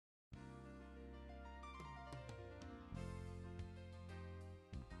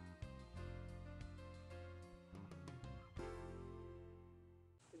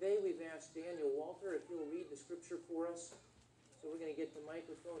today we've asked Daniel Walter if he'll read the scripture for us. So we're going to get the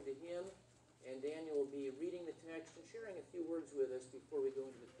microphone to him, and Daniel will be reading the text and sharing a few words with us before we go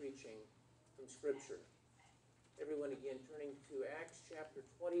into the preaching from scripture. Everyone again turning to Acts chapter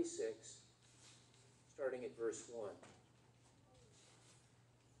 26, starting at verse 1.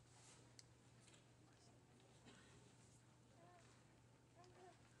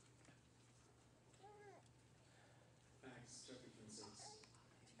 Acts chapter 26.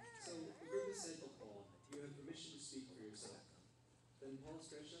 So Agrippa said to Paul, "You have permission to speak for yourself." Then Paul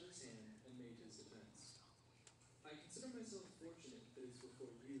stretched out his hand and made his defense. "I consider myself fortunate that it is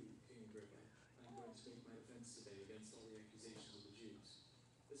before you, King Agrippa, I am going to make my defense today against all the accusations of the Jews,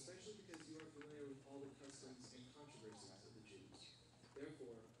 especially because you are familiar with all the customs and controversies of the Jews.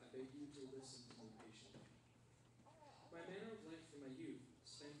 Therefore, I beg you to listen to me patiently. My manner of life from my youth,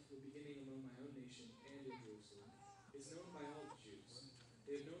 spent from the beginning among my own nation and in Jerusalem, is known by all the Jews.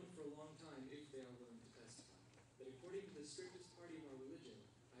 They have known for a long time, if they are willing to testify, that according to the strictest party of our religion,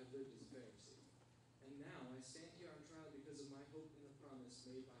 I have lived as a Pharisee. And now I stand here on trial because of my hope in the promise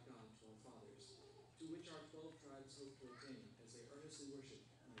made by God to our fathers, to which our 12 tribes hope to attain, as they earnestly worship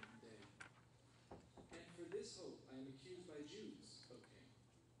night and day. And for this hope I am accused by Jews, O King.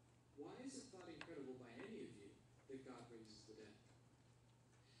 Why is it thought incredible by any of you that God raises the dead?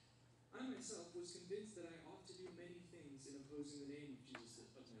 I myself was convinced that I ought to do many things in opposing the name of Jesus of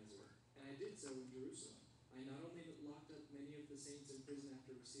Nazareth, and I did so in Jerusalem. I not only locked up many of the saints in prison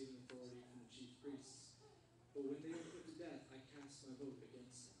after receiving authority from the chief priests, but when they were put to death, I cast my vote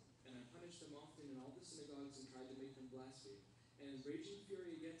against them, and I punished them often in all the synagogues and tried to make them blaspheme. And in raging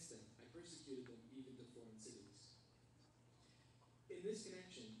fury against them, I persecuted them even to foreign cities. In this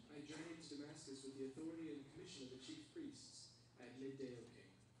connection, I journeyed to Damascus with the authority and commission of the chief priests. At midday, O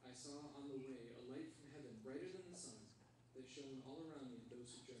King, I saw on the way a light from heaven, brighter than the sun, that shone all around me and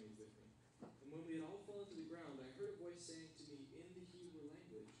those who journeyed with me. And when we had all fallen to the ground, I heard a voice saying to me in the Hebrew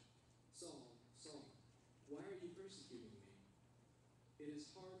language, 'Saul, Saul, why are you persecuting me? It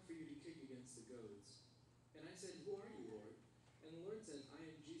is hard for you to kick against the goads.' And I said, 'Who are you, Lord?' And the Lord said, 'I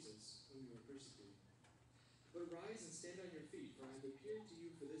am Jesus, whom you are persecuting. But rise and stand on your feet, for I have appeared to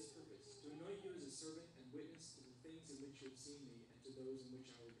you for this purpose, to anoint you as a servant and witness to the things in which you have seen me, and to those in which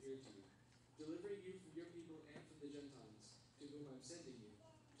I will appear to you, delivering you from your people and from the Gentiles, to whom I am sending you,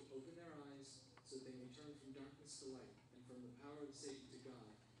 to open their eyes, so that they may turn from darkness to light, and from the power of Satan to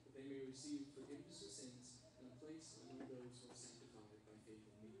God, that they may receive forgiveness of sins and a place among those who are sanctified by faith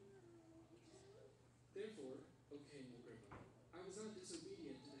in me. Therefore, O King Agrippa, I was not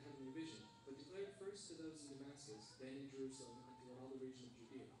disobedient to the heavenly vision, but declared first to those in Damascus, then in Jerusalem, and throughout all the region of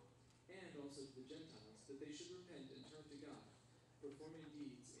Judea, and also to the Gentiles, that they should repent and turn to God, performing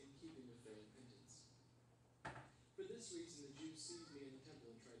deeds in keeping with their repentance. For this reason the Jews seized me in the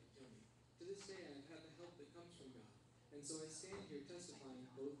temple and tried to kill me. To this day I have had the help that comes from God, and so I stand here testifying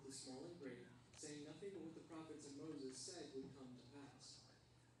both the small and great, saying nothing but what the prophets and Moses said would come to pass,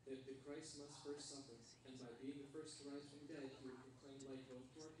 that the Christ must first suffer, and by being the first to rise from the dead, he will proclaim light both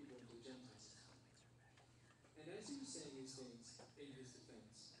to our people and to the Gentiles." And as he was saying these things in his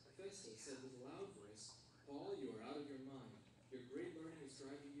defense, Festus said with a loud voice, "Paul, you are out of your mind. Your great learning is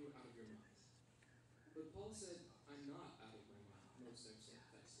driving you out of your mind." But Paul said, "I'm not out of my mind, most excellent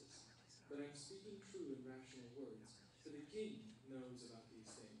Festus, but I'm speaking true and rational words, for the king knows about these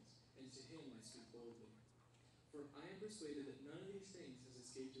things, and to him I speak boldly. For I am persuaded that none of these things has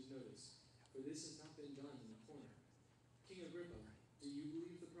escaped his notice, for this has not been done in a corner. King Agrippa, do you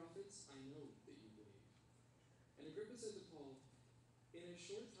believe the prophets? I know that you believe." And Agrippa said to Paul, "In a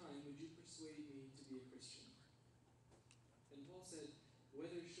short time would you persuade me to be a Christian?" And Paul said,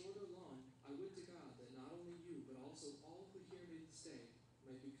 "Whether short or long, I would to God that not only you, but also all who hear me this day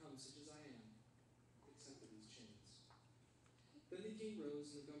might become such as I am, except for these chains." Then the king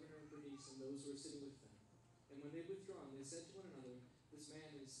rose, and the governor of Bernice and those who were sitting with them. And when they had withdrawn, they said to one another, "This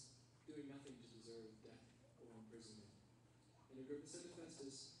man is doing nothing to deserve death or imprisonment." And Agrippa said to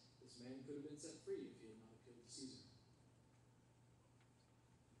Festus, "This man could have been set free if he had not appealed to Caesar."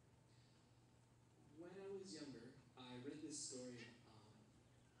 When I was younger, I read this story,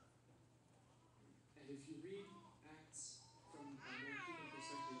 and if you read Acts from a more human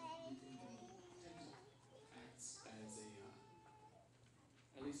perspective, you can tend to Acts as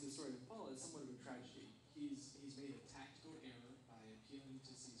at least the story of Paul, is somewhat of a tragedy. He's made a tactical error by appealing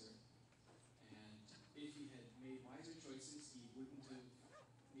to Caesar, and if he had made wiser choices, he wouldn't have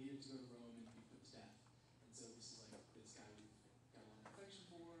needed to go to Rome and be put to death. And so this is like this guy we've got a lot of affection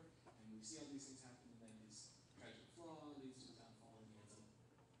for, and we see all these things happen, and then his tragic flaw leads to his downfall, and he ends up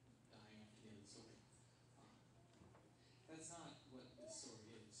dying after the end of the story. That's not what this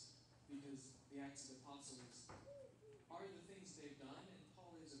story is. the Acts of the Apostles are the things they've done, and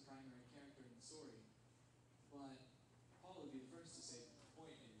Paul is a primary character in the story. But Paul would be the first to say that the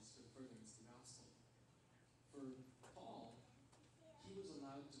point is for the furtherance of the gospel. For Paul, he was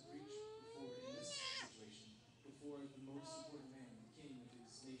allowed to preach before, in this situation, before the most important man, the king of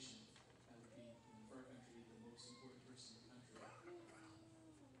his nation. That would be, for our country, the most important person in the country.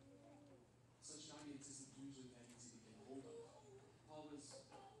 Such an audience isn't usually that easy to get a hold of.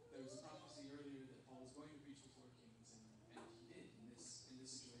 There was a prophecy earlier that Paul was going to preach before kings, and he did in this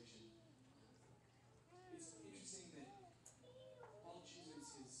situation. It's interesting that Paul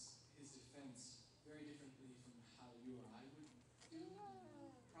chooses his defense very differently from how you or I would do.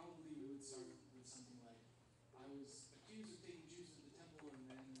 Probably we would start with something like, I was accused of taking Jews to the temple, and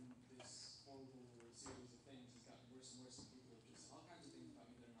then this horrible series of things has gotten worse and worse, and people have just said all kinds of things about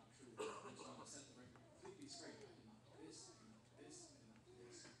me that are not true. I just want to set the record completely straight. I did not do this, I did not do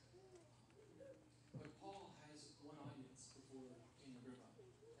this, I did not do this. But Paul has one audience before King Agrippa,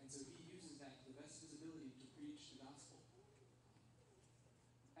 and so he uses that to the best of his ability to preach the gospel.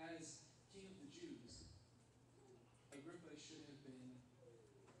 As king of the Jews, Agrippa should have been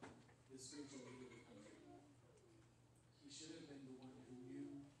the spiritual leader of the country. He should have been the one who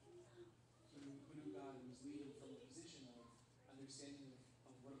knew God and was leading from a position of understanding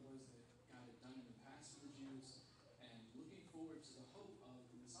of what it was that God had done in the past for the Jews, and looking forward to the hope of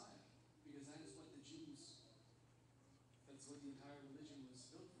the Messiah, because that is what the Jews, that's what the entire religion was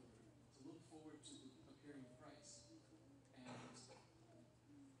built for, to look forward to the appearing of Christ. And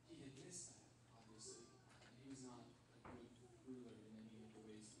he had missed that, obviously. And he was not a good ruler in any of the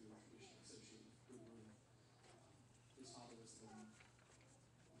ways that we would traditionally associate with good ruling. His father was the one,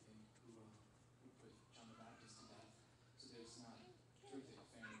 I think, who put John the Baptist to death. So there's not terrific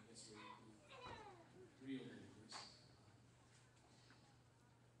family history with real believers.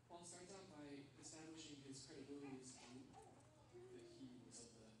 Paul starts out by establishing his credibility as a Jew, that he was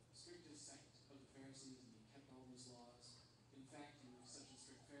of the strictest sect of the Pharisees and he kept all those laws. In fact, he was such a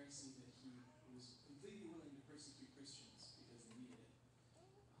strict Pharisee that he was completely willing to persecute Christians because they needed it.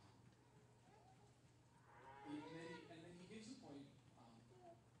 And then he gives a point.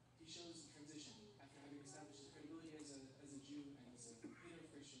 He shows a transition. After having established his credibility as a Jew and as a leader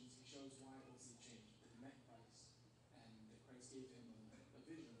of Christians, he shows why it was he changed, that he met Christ, and that Christ gave him a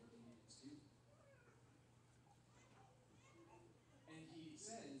vision of what he needed to do. And he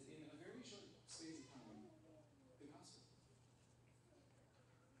says, in a very short space of time, the gospel.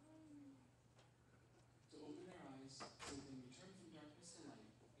 To open their eyes so that they may turn from darkness to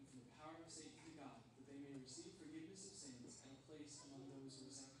light, and from the power of Satan to God, that they may receive forgiveness of sins and a place among those who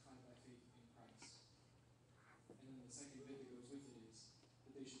are sanctified by faith in Christ. And then the second bit that goes with it is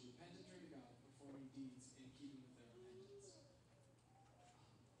that they should repent and turn to God, performing deeds in keeping with their repentance.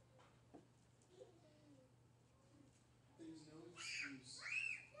 There's no excuse,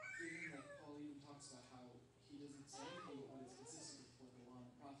 given that Paul even talks about how he doesn't say anything but what is consistent with what the law and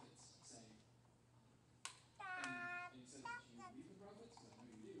the prophets say. And he says, do you believe the prophets? Because I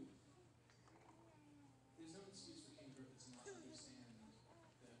know you do. There's no excuse for King Agrippa to not understand that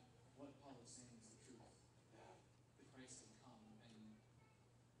what Paul is saying is the truth, that Christ had come and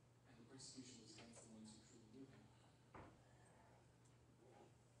the persecution was against the ones who truly knew him.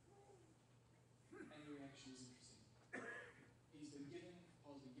 And the reaction is interesting.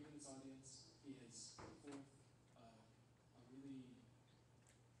 Paul's been given this audience. He has put forth a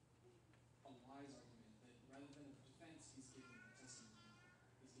wise argument that rather than a defense, he's given a testimony.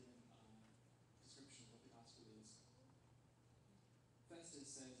 He's given a description of what the gospel is. Festus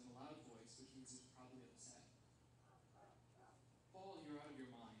says in a loud voice, which means he's probably upset, Paul, you're out of your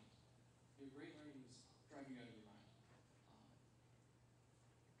mind. Your great learning is driving you out of your mind.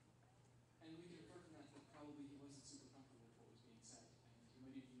 And we can infer from that probably he wasn't super comfortable with what was being said. And he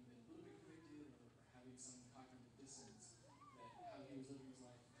might have even been a little bit convicted or having some cognitive dissonance that how he was living his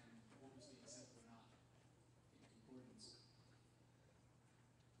life and what was being said were not in concordance.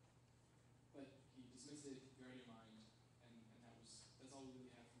 But he dismissed it, you're out of your mind, and that's all we really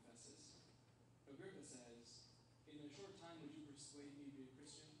have from Festus. Agrippa says, in a short time would you persuade me to be a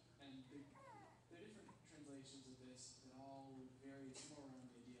Christian? And there are different translations of this that all vary somewhere around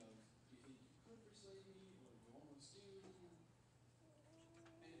the idea of, do you think you could persuade me, or you almost do?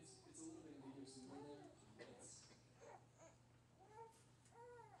 And it's a little bit ambiguous in the middle there.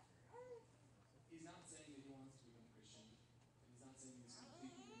 He's not saying that he wants to become a Christian, and he's not saying he's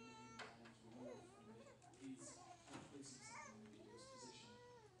completely removed from it. He's kind of placing himself in an ambiguous position,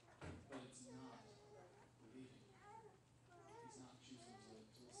 but it's not believing. He's not choosing to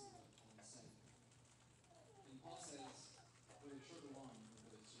listen to what Paul has said. And Paul says, whether short or long,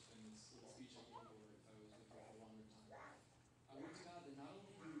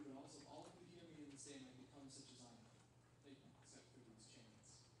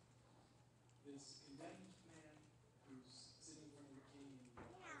 this condemned man who's sitting in front of the king and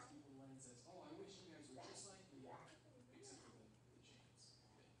calls people away and says, "Oh, I wish you guys were just like me, except for the chains."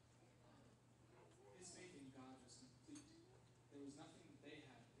 His faith in God was complete. There was nothing that they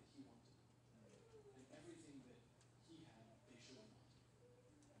had that he wanted, and everything that he had, they should have wanted.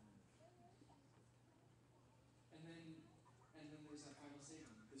 And then there's that final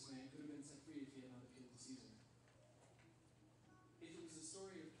statement. This man could have been set free if he had not appealed to Caesar. If it was a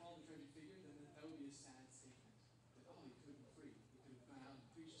story of Paul the tragic figure, then that would be a sad statement. That, oh, he could have been free. He could have gone out and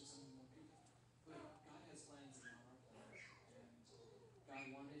preached to so many more people. But God has plans that are not our plans. And God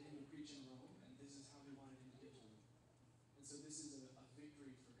wanted him to preach in Rome, and this is how he wanted him to get to Rome. And so this is a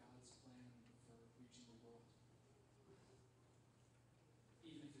victory for God's plan for reaching the world.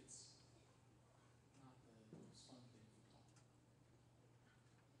 Even if it's not the most fun thing for Paul.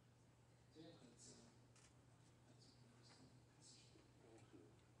 So yeah, that's my passage. Thank you.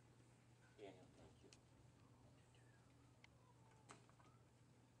 Daniel, thank you.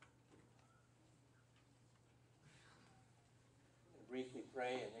 I'm going to briefly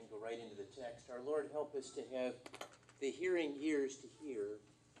pray and then go right into the text. Our Lord, help us to have the hearing ears to hear,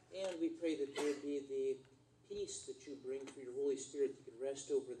 and we pray that there be the peace that you bring through your Holy Spirit that could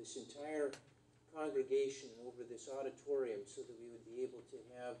rest over this entire congregation and over this auditorium so that we would be able to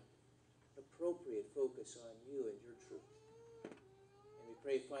have appropriate focus on you and your truth. And we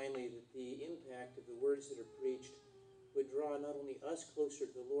pray finally that the impact of the words that are preached would draw not only us closer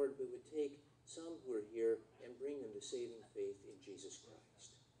to the Lord, but would take some who are here and bring them to saving faith in Jesus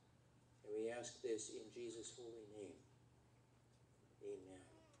Christ. And we ask this in Jesus' holy name. Amen.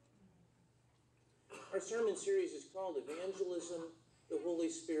 Our sermon series is called Evangelism, the Holy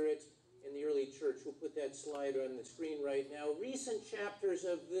Spirit, in the Early Church. We'll put that slide on the screen right now. Recent chapters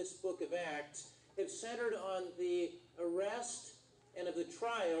of this book of Acts have centered on the arrest and of the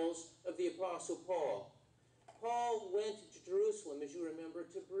trials of the Apostle Paul. Paul went to Jerusalem, as you remember,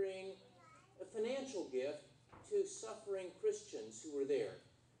 to bring a financial gift to suffering Christians who were there.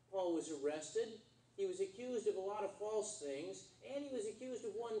 Paul was arrested. He was accused of a lot of false things, and he was accused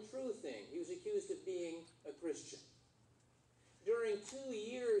of one true thing. He was accused of being a Christian. During 2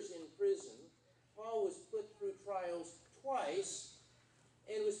 years in prison, Paul was put through trials twice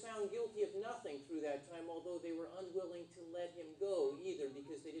and was found guilty of nothing through that time, although they were unwilling to let him go either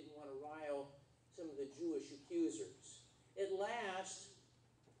because they didn't want to rile some of the Jewish accusers. At last,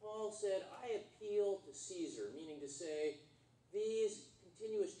 Paul said, "I appeal to Caesar," meaning to say, these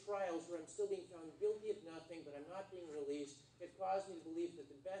continuous trials where I'm still being found guilty of nothing, but I'm not being released, have caused me to believe that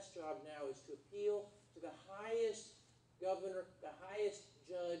the best job now is to appeal to the highest governor, the highest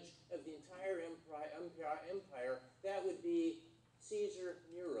judge of the entire empire. That would be Caesar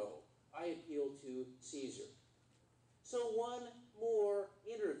Nero. I appeal to Caesar. So one more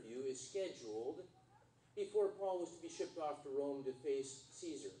interview is scheduled before Paul was to be shipped off to Rome to face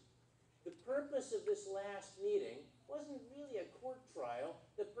Caesar. The purpose of this last meeting wasn't really a court trial.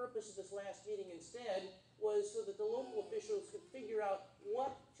 The purpose of this last meeting instead was so that the local officials could figure out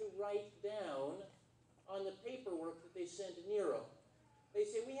what to write down on the paperwork that they sent to Nero. They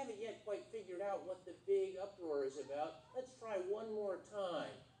say, "We haven't yet quite figured out what the big uproar is about. Let's try one more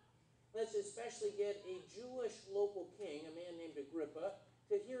time. Let's especially get a Jewish local king, a man named Agrippa,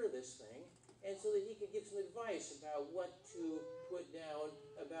 to hear this thing, and so that he could give some advice about what to put down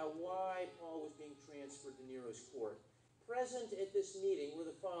about why Paul was being transferred to Nero's court." Present at this meeting were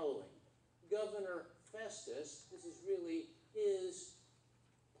the following: Governor Festus, this is really his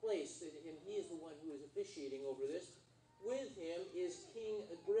place, and he is the one who is officiating over this. With him is King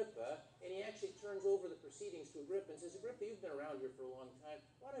Agrippa, and he actually turns over the proceedings to Agrippa and says, "Agrippa, you've been around here for a long time.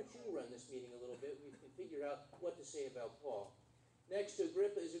 Why don't you run this meeting a little bit? We can figure out what to say about Paul." Next to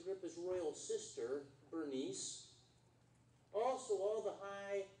Agrippa is Agrippa's royal sister, Bernice. Also, all the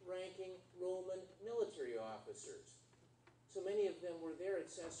high-ranking Roman military officers. So many of them were there at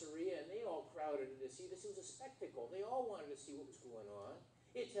Caesarea, and they all crowded to see this. It was a spectacle. They all wanted to see what was going on.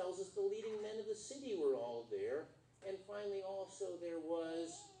 It tells us the leading men of the city were all there. And finally, also, there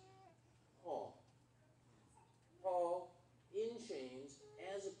was Paul. Paul, in chains,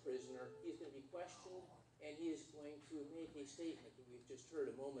 as a prisoner. He's going to be questioned, and he is going to make a statement that we've just heard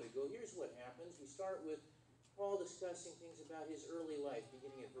a moment ago. Here's what happens. We start with Paul discussing things about his early life,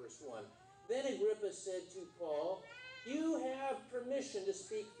 beginning at verse 1. Then Agrippa said to Paul, "You have permission to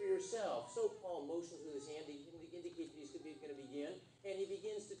speak for yourself." So Paul motions with his hand to indicate that he's going to begin, and he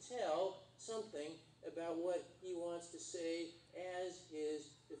begins to tell something about what he wants to say as his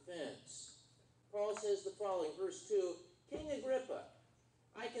defense. Paul says the following, verse 2, "King Agrippa,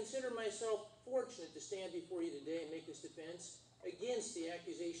 I consider myself fortunate to stand before you today and make this defense against the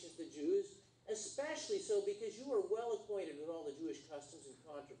accusations of the Jews, especially so because you are well acquainted with all the Jewish customs and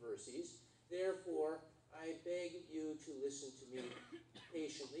controversies. Therefore, I beg you to listen to me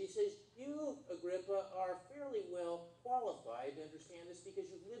patiently. He says, you, Agrippa, are fairly well qualified to understand this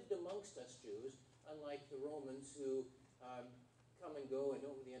because you've lived amongst us Jews, unlike the Romans who come and go and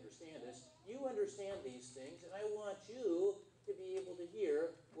don't really understand us. You understand these things, and I want you to be able to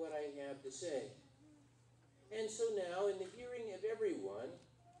hear what I have to say. And so now, in the hearing of everyone,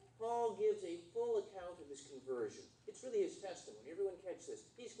 Paul gives a full account of his conversion. It's really his testimony. Everyone catch this.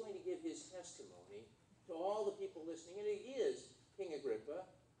 He's going to give his testimony to all the people listening. And it is King Agrippa,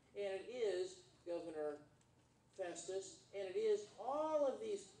 and it is Governor Festus, and it is all of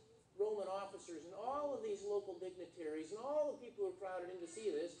these Roman officers and all of these local dignitaries and all the people who are crowded in to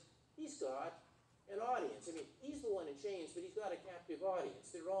see this. He's got an audience. I mean, he's the one in chains, but he's got a captive audience.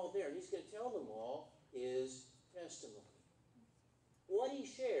 They're all there, and he's going to tell them all his testimony. What he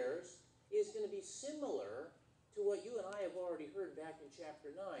shares is going to be similar to what you and I have already heard back in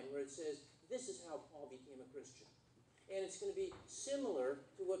chapter 9, where it says, this is how Paul became a Christian. And it's going to be similar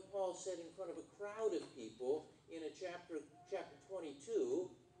to what Paul said in front of a crowd of people in chapter 22,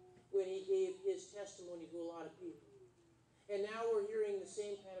 when he gave his testimony to a lot of people. And now we're hearing the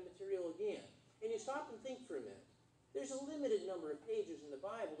same kind of material again. And you stop and think for a minute. There's a limited number of pages in the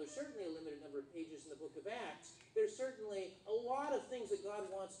Bible. There's certainly a limited number of pages in the book of Acts. There's certainly a lot of things that God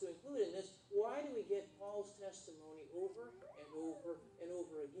wants to include in this. Why do we get Paul's testimony over and over and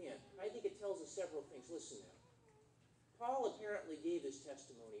over again? I think it tells us several things. Listen now. Paul apparently gave his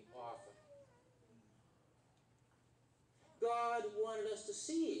testimony often. God wanted us to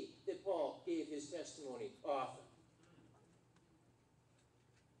see that Paul gave his testimony often.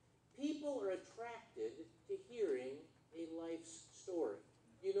 People are attracted to hearing a life's story.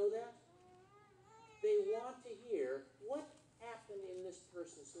 You know that? They want to hear what happened in this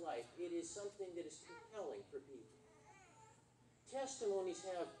person's life. It is something that is compelling for people. Testimonies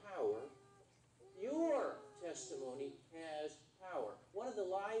have power. Your testimony has power. One of the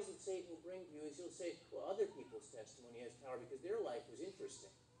lies that Satan will bring to you is he'll say, well, other people's testimony has power because their life was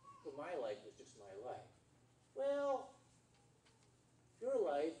interesting, but my life was just my life. Well, your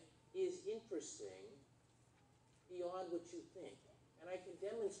life is interesting beyond what you think. And I can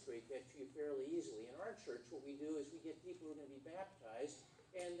demonstrate that to you fairly easily. In our church, what we do is we get people who are going to be baptized,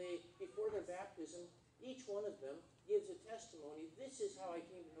 and they, before their baptism, each one of them gives a testimony. This is how I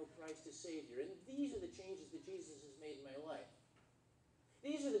came to know Christ as Savior, and these are the changes that Jesus has made in my life.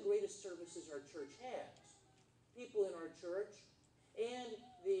 These are the greatest services our church has. People in our church and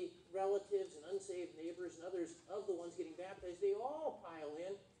the relatives and unsaved neighbors and others of the ones getting baptized, they all pile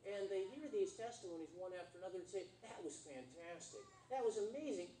in, and they hear these testimonies one after another and say, that was fantastic. That was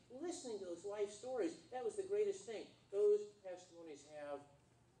amazing. Listening to those life stories, that was the greatest thing. Those testimonies have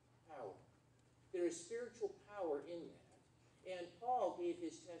power. There is spiritual power in that. And Paul gave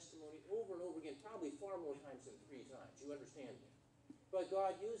his testimony over and over again, probably far more times than 3 times. You understand that? But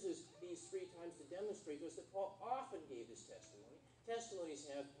God uses these 3 times to demonstrate to us that Paul often gave his testimony. Testimonies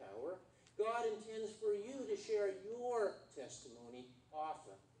have power. God intends for you to share your testimony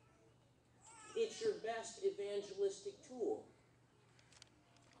often. It's your best evangelistic tool.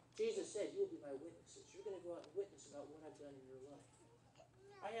 Jesus said, you'll be my witnesses. You're going to go out and witness about what I've done in your life.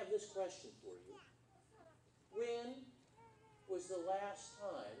 I have this question for you. When was the last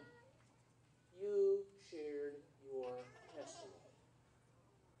time you shared your testimony?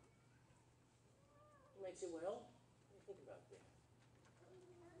 You might say, well, let me think about that.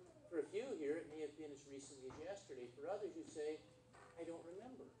 For a few here, it may have been as recently as yesterday. For others, you say, I don't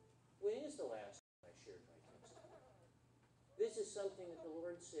remember. When is the last time I shared my testimony? This is something that the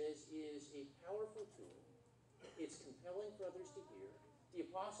Lord says is a powerful tool. It's compelling for others to hear. The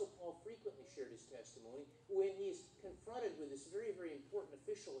Apostle Paul frequently shared his testimony when he's confronted with this very, very important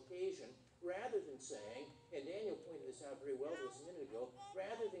official occasion, rather than saying, and Daniel pointed this out very well to us a minute ago,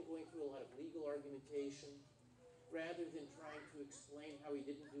 rather than going through a lot of legal argumentation, rather than trying to explain how he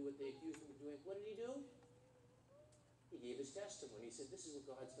didn't do what they accused him of doing, what did he do? He gave his testimony. He said, this is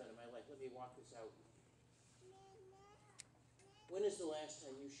what God's done in my life. Let me walk this out with you. When is the last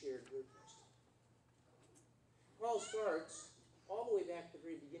time you shared your testimony? Paul starts all the way back to the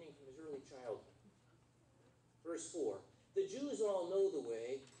very beginning from his early childhood. Verse 4. The Jews all know the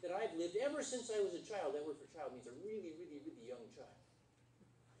way that I've lived ever since I was a child. That word for child means a really, really, really young child.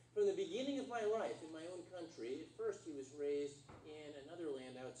 From the beginning of my life in my own country, at first he was raised in another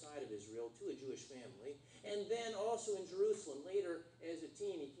land outside of Israel to a Jewish family, and then also in Jerusalem. Later, as a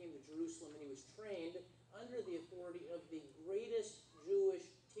teen, he came to Jerusalem and he was trained under the authority of the greatest Jewish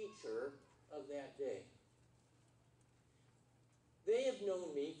teacher of that day. They have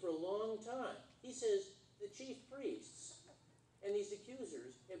known me for a long time. He says, the chief priests and these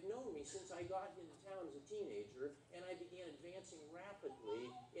accusers have known me since I got into town as a teenager and I began advancing rapidly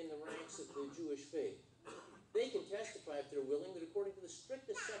in the ranks of the Jewish faith. They can testify, if they're willing, that according to the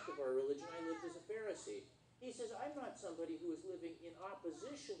strictest sect of our religion, I lived as a Pharisee. He says, I'm not somebody who is living in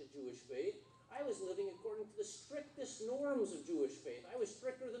opposition to Jewish faith. I was living according to the strictest norms of Jewish faith. I was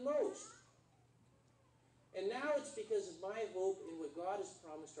stricter than most. And now it's because of my hope in what God has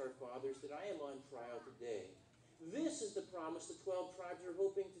promised our fathers that I am on trial today. This is the promise the 12 tribes are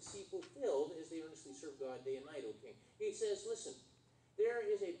hoping to see fulfilled as they earnestly serve God day and night, O king. He says, listen, there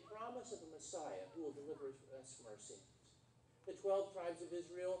is a promise of a Messiah who will deliver us from our sins. The 12 tribes of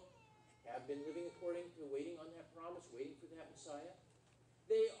Israel have been living according to waiting on that promise, waiting for that Messiah.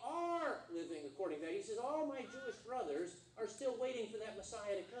 They are living according to that. He says, all my Jewish brothers are still waiting for that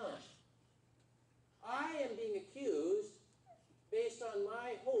Messiah to come. I am being accused based on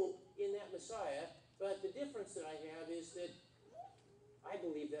my hope in that Messiah, but the difference that I have is that I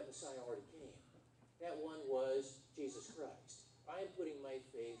believe that Messiah already came. That one was Jesus Christ. I am putting my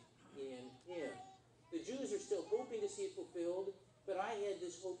faith in him. The Jews are still hoping to see it fulfilled, but I had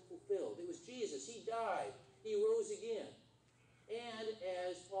this hope fulfilled. It was Jesus. He died. He rose again. And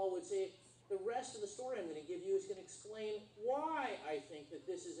as Paul would say, the rest of the story I'm going to give you is going to explain why I think that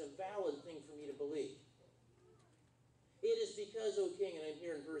this is a valid thing for me to believe. It is because, O king, and I'm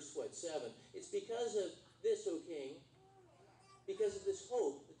here in verse 7, it's because of this, O king, because of this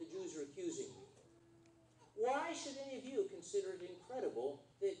hope that the Jews are accusing me. Why should any of you consider it incredible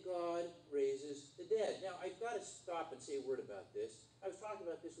that God raises the dead? Now, I've got to stop and say a word about this. I was talking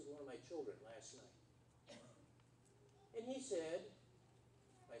about this with one of my children last night. And he said,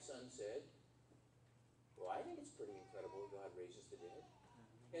 my son said, well, I think it's pretty incredible that God raises the dead.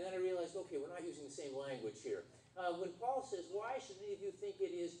 And then I realized, okay, we're not using the same language here. When Paul says, why should any of you think it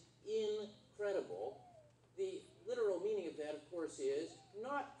is incredible, the literal meaning of that, of course, is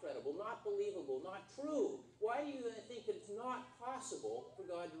not credible, not believable, not true. Why do you think that it's not possible for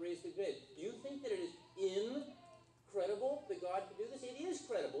God to raise the dead? Do you think that it is incredible that God can do this? It is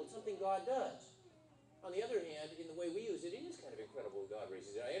credible. It's something God does. On the other hand, in the way we use it, it is kind of incredible that God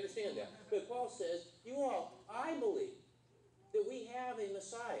raises it. I understand that. But Paul says, you all, I believe that we have a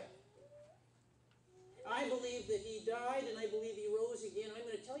Messiah. I believe that he died and I believe he rose again. I'm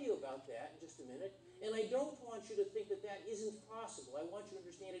going to tell you about that in just a minute. And I don't want you to think that that isn't possible. I want you to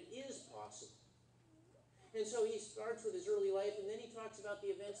understand it is possible. And so he starts with his early life, and then he talks about the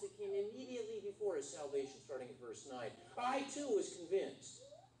events that came immediately before his salvation, starting at verse 9. I too was convinced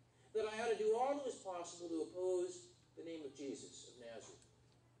that I ought to do all that was possible to oppose the name of Jesus of Nazareth.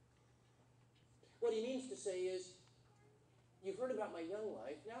 What he means to say is, you've heard about my young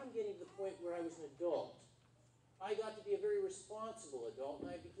life. Now I'm getting to the point where I was an adult. I got to be a very responsible adult, and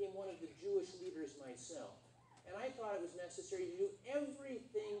I became one of the Jewish leaders myself. And I thought it was necessary to do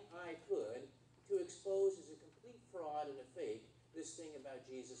everything I could to expose as a complete fraud and a fake this thing about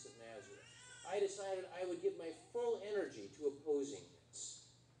Jesus of Nazareth. I decided I would give my full energy to opposing this.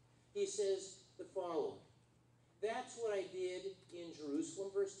 He says the following. That's what I did in Jerusalem,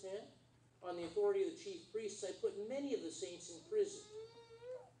 verse 10. On the authority of the chief priests, I put many of the saints in prison.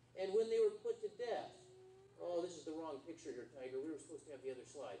 And when they were put to death, oh, this is the wrong picture here, Tiger. We were supposed to have the other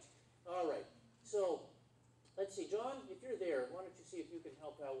slides. All right. So, let's see. John, if you're there, why don't you see if you can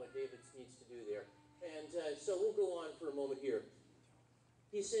help out what David needs to do there. And so we'll go on for a moment here.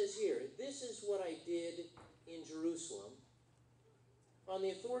 He says here, this is what I did in Jerusalem. On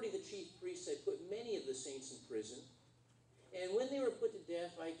the authority of the chief priests, I put many of the saints in prison. And when they were put to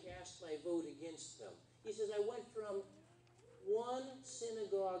death, I cast my vote against them. He says, I went from one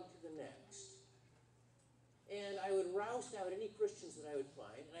synagogue to the next. And I would roust out any Christians that I would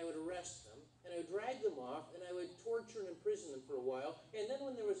find, and I would arrest them, and I would drag them off, and I would torture and imprison them for a while. And then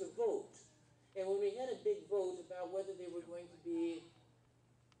when there was a vote, and when we had a big vote about whether they were going to be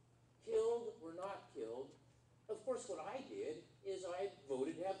killed or not killed, of course what I did is I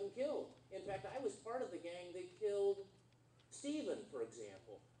voted to have them killed. In fact, I was part of the gang that killed Stephen, for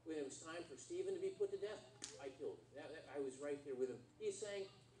example. When it was time for Stephen to be put to death, I killed him. I was right there with him. He's saying,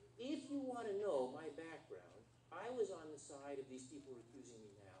 if you want to know my background, I was on the side of these people accusing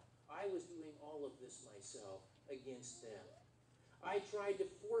me now. I was doing all of this myself against them. I tried to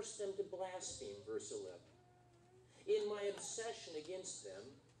force them to blaspheme, verse 11. In my obsession against them,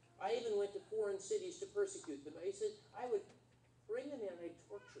 I even went to foreign cities to persecute them. He said, I would bring them in and I'd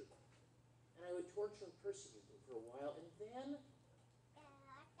torture them. And I would torture and persecute them for a while. And then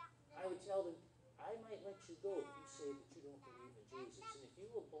I would tell them, I might let you go if you say that you don't believe in Jesus. And if you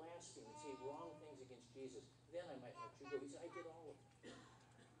will blaspheme and say wrong things against Jesus, then I might let you go. He said, I did all of it.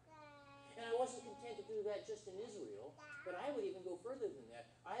 And And I wasn't content to do that just in Israel, but I would even go further than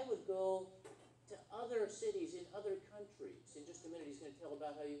that. I would go to other cities in other countries. In just a minute, he's going to tell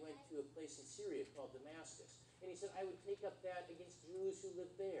about how he went to a place in Syria called Damascus. And he said, I would take up that against Jews who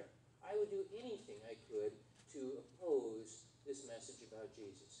lived there. I would do anything I could to oppose this message about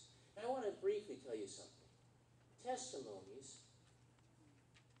Jesus. And I want to briefly tell you something. Testimonies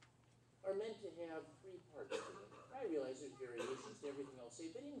are meant to have three parts to them. I realize there's variations to everything I'll say,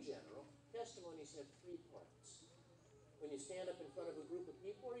 but in general, testimonies have three parts. When you stand up in front of a group of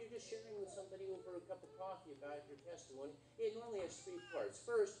people, or you're just sharing with somebody over a cup of coffee about your testimony, it normally has three parts.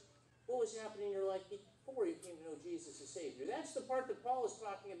 First, what was happening in your life before you came to know Jesus as Savior? That's the part that Paul is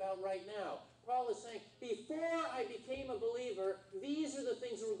talking about right now. Paul is saying, before I became a believer, these are the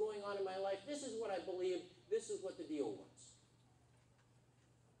things that were going on in my life. This is what I believed. This is what the deal was.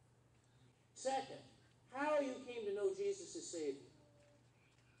 Second, how you came to know Jesus as Savior.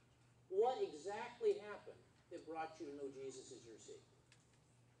 What exactly happened that brought you to know Jesus as your Savior?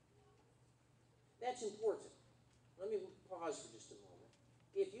 That's important. Let me pause for just a moment.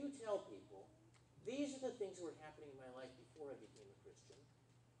 If you tell people, these are the things that were happening in my life before I became a Christian,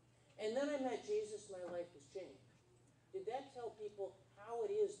 and then I met Jesus, my life was changed. Did that tell people how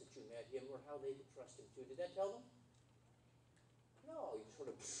it is that you met him or how they could trust him too? Did that tell them? No, you just sort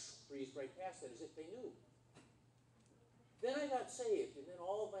of breezed right past that as if they knew. Then I got saved, and then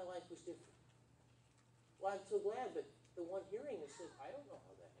all of my life was different. Well, I'm so glad that the one hearing this says, I don't know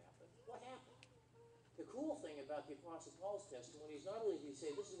how that happened. What happened? The cool thing about the Apostle Paul's testimony is not only does he say,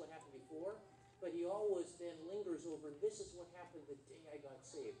 this is what happened before, but he always then lingers over, this is what happened the day I got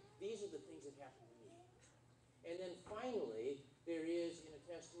saved. These are the things that happened to me. And then finally, there is in a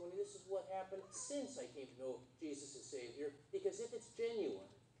testimony, this is what happened since I came to know Jesus as Savior, because if it's genuine,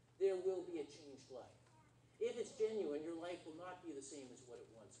 there will be a changed life. If it's genuine, your life will not be the same as what it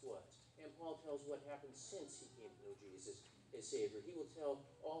once was. And Paul tells what happened since he came to know Jesus as Savior. He will tell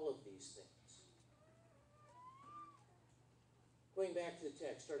all of these things. Going back to the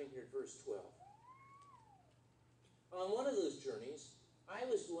text, starting here at verse 12. On one of those journeys, I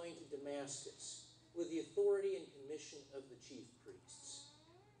was going to Damascus with the authority and commission of the chief priests.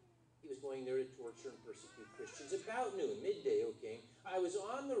 He was going there to torture and persecute Christians. About noon, midday, O king, I was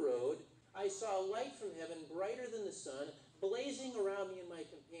on the road. I saw a light from heaven, brighter than the sun, blazing around me and my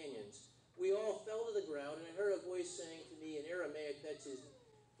companions. We all fell to the ground, and I heard a voice saying to me in Aramaic, that's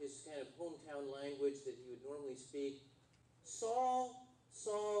his kind of hometown language that he would normally speak, Saul,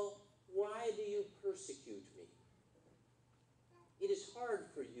 Saul, why do you persecute me? It is hard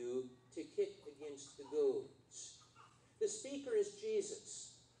for you to kick against the goads. The speaker is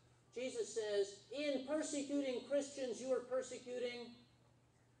Jesus. Jesus says, in persecuting Christians, you are persecuting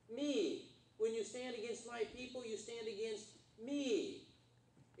me. When you stand against my people, you stand against me.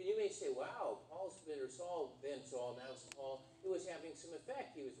 And you may say, wow, Saul, now Paul, it was having some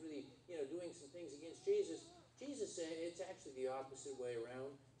effect. He was really, doing some things against Jesus. Jesus said it's actually the opposite way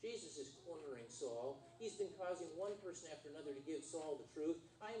around. Jesus is cornering Saul. He's been causing one person after another to give Saul the truth.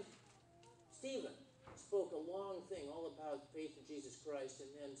 Stephen spoke a long thing all about faith in Jesus Christ, and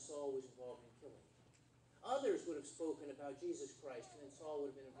then Saul was involved in killing him. Others would have spoken about Jesus Christ, and then Saul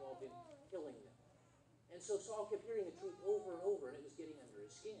would have been involved in killing them. And so Saul kept hearing the truth over and over, and it was getting under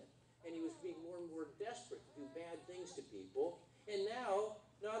his skin. And he was being more and more desperate to do bad things to people. And now,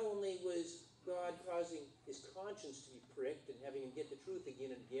 not only was God causing his conscience to be pricked and having him get the truth again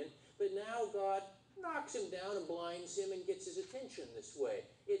and again, but now God knocks him down and blinds him and gets his attention this way.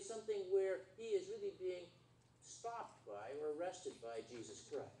 It's something where he is really being stopped by or arrested by Jesus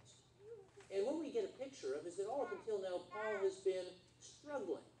Christ. And what we get a picture of is that all up until now, Paul has been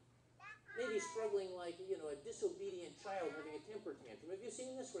struggling. Maybe struggling like, a disobedient child having a temper tantrum. Have you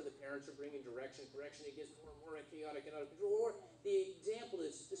seen this where the parents are bringing correction, it gets more and more chaotic and out of control? Or the example,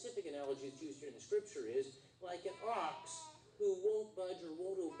 the specific analogy that's used here in the scripture is like an ox who won't budge or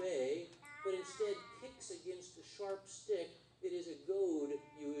won't obey, but instead kicks against the sharp stick that is a goad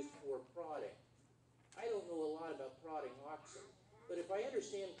used for prodding. I don't know a lot about prodding oxen, but if I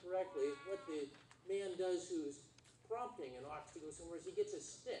understand correctly, what the man does who's prompting an ox to go somewhere is he gets a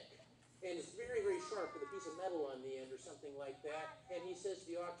stick. And it's very, very sharp with a piece of metal on the end or something like that. And he says to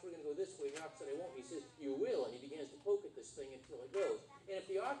the ox, we're going to go this way. And the ox said, I won't. He says, you will. And he begins to poke at this thing until it goes. And if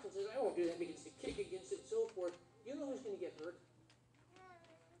the ox says, I won't do that, and begins to kick against it and so forth, you know who's going to get hurt?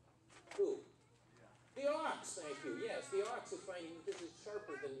 Who? The ox, thank you. Yes, the ox is finding that this is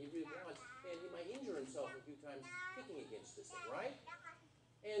sharper than he really wants. And he might injure himself a few times kicking against this thing, right?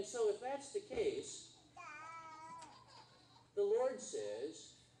 And so if that's the case, the Lord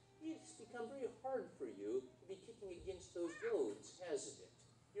says, it's become very hard for you to be kicking against those goads, hasn't it?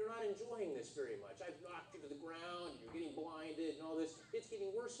 You're not enjoying this very much. I've knocked you to the ground, you're getting blinded and all this. It's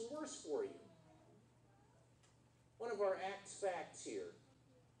getting worse and worse for you. One of our Acts facts here.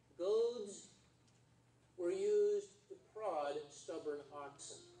 Goads were used to prod stubborn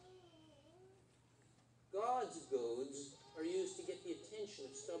oxen. God's goads are used to get the attention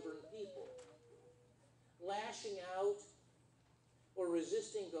of stubborn people. Lashing out or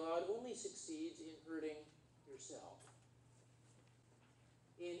resisting God only succeeds in hurting yourself.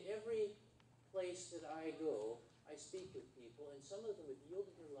 In every place that I go, I speak with people, and some of them have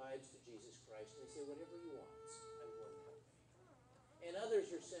yielded their lives to Jesus Christ, and they say, whatever you want, I'm going that way. And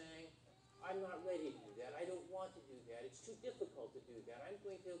others are saying, I'm not ready to do that. I don't want to do that. It's too difficult to do that. I'm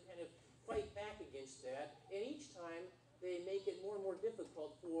going to kind of fight back against that. And each time, they make it more and more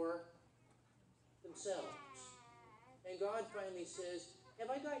difficult for themselves. And God finally says, have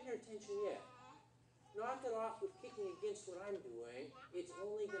I gotten your attention yet? Knock it off with kicking against what I'm doing. It's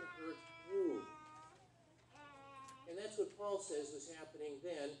only going to hurt you. And that's what Paul says was happening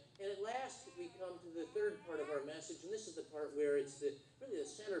then. And at last we come to the third part of our message, and this is the part where it's really the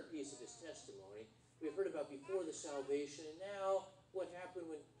centerpiece of his testimony. We've heard about before the salvation, and now what happened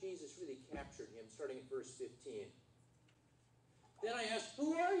when Jesus really captured him, starting in verse 15. Then I asked,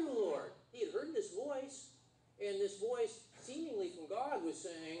 who are you, Lord? He had heard this voice, and this voice, seemingly from God, was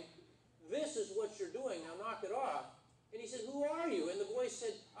saying, this is what you're doing, now knock it off. And he said, who are you? And the voice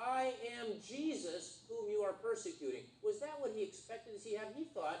said, I am Jesus, whom you are persecuting. Was that what he expected to see happen? He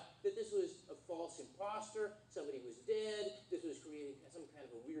thought that this was a false imposter, somebody was dead, this was creating some kind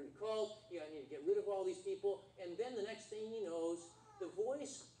of a weird cult, I need to get rid of all these people. And then the next thing he knows, the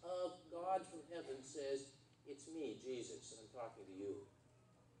voice of God from heaven says, it's me, Jesus, and I'm talking to you.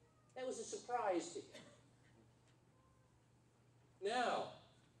 That was a surprise to him. Now,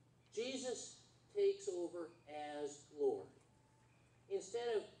 Jesus takes over as Lord. Instead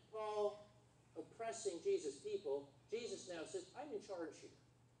of Paul oppressing Jesus' people, Jesus now says, I'm in charge here.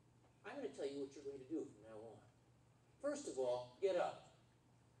 I'm going to tell you what you're going to do from now on. First of all, get up.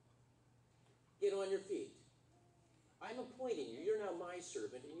 Get on your feet. I'm appointing you. You're now my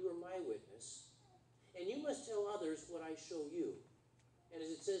servant, and you are my witness. And you must tell others what I show you. And as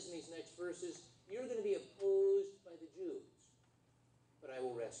it says in these next verses, you're going to be opposed by the Jews, but I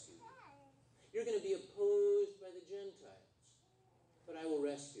will rescue you. You're going to be opposed by the Gentiles, but I will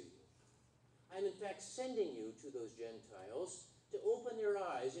rescue you. I'm in fact sending you to those Gentiles to open their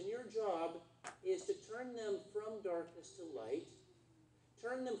eyes, and your job is to turn them from darkness to light,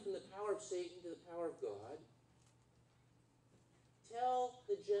 turn them from the power of Satan to the power of God. Tell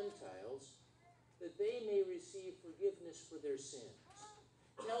the Gentiles that they may receive forgiveness for their sins.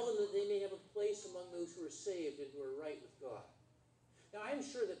 Tell them that they may have a place among those who are saved and who are right with God. Now, I'm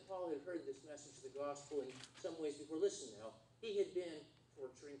sure that Paul had heard this message of the gospel in some ways before. Listen now, he had been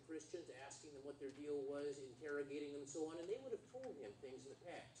torturing Christians, asking them what their deal was, interrogating them, and so on, and they would have told him things in the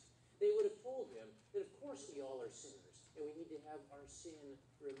past. They would have told him that, of course, we all are sinners, and we need to have our sin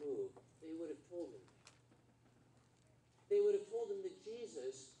removed. They would have told him that. They would have told him that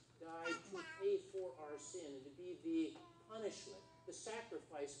Jesus died to pay for our sin and to be the punishment, the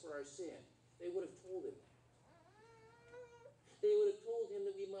sacrifice for our sin. They would have told him that. They would have told him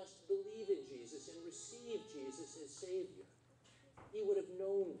that we must believe in Jesus and receive Jesus as Savior. He would have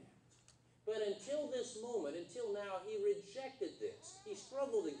known that. But until this moment, until now, he rejected this. He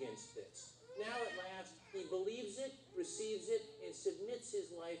struggled against this. Now at last, he believes it, receives it, and submits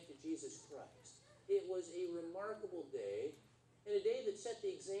his life to Jesus Christ. It was a remarkable day, and a day that set the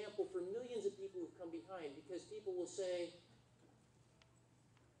example for millions of people who've come behind, because people will say,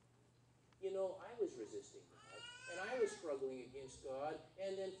 I was resisting God, and I was struggling against God,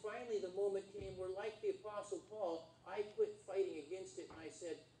 and then finally the moment came where, like the Apostle Paul, I quit fighting against it, and I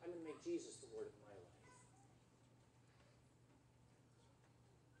said, I'm going to make Jesus the Lord of my life.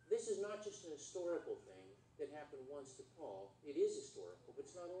 This is not just an historical thing that happened once to Paul. It is historical, but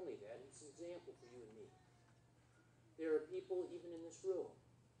it's not only that. It's an example for you and me. There are people, even in this room,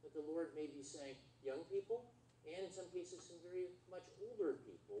 that the Lord may be saying, young people, and in some cases some very much older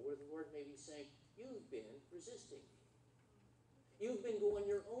people, where the Lord may be saying, you've been resisting me. You've been going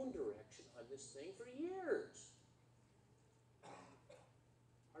your own direction on this thing for years.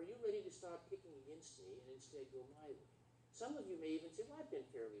 Are you ready to stop kicking against me and instead go my way? Some of you may even say, well, I've been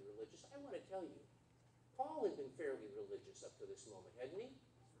fairly religious. I want to tell you, Paul had been fairly religious up to this moment, hadn't he?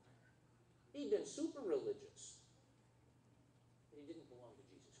 He'd been super religious. But he didn't belong to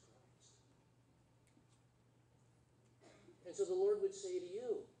Jesus Christ. And so the Lord would say to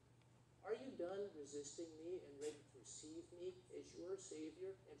you, are you done resisting me and ready to receive me as your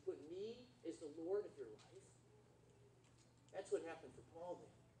Savior and put me as the Lord of your life? That's what happened for Paul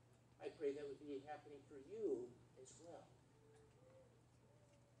then. I pray that would be happening for you as well.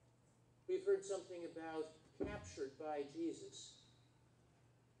 We've heard something about captured by Jesus.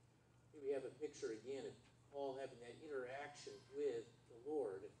 Here we have a picture again of Paul having that interaction with the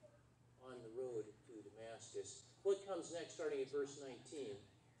Lord on the road to Damascus. What comes next, starting at verse 19,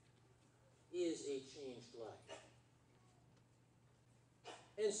 is a changed life.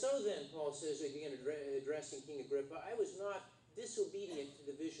 And so then, Paul says, again addressing King Agrippa, I was not disobedient to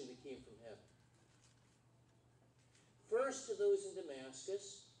the vision that came from heaven. First to those in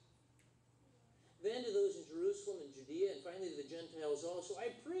Damascus, then to those in Jerusalem and Judea, and finally to the Gentiles also, I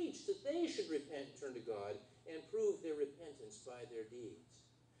preached that they should repent and turn to God and prove their repentance by their deeds.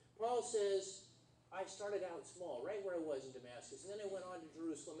 Paul says, I started out small, right where I was in Damascus, and then I went on to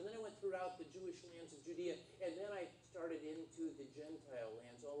Jerusalem, and then I went throughout the Jewish lands of Judea, and then I started into the Gentile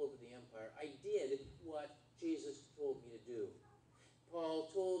lands all over the empire. I did what Jesus told me to do. Paul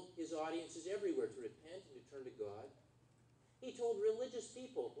told his audiences everywhere to repent and to turn to God. He told religious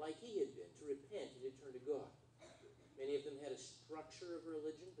people, like he had been, to repent and to turn to God. Many of them had a structure of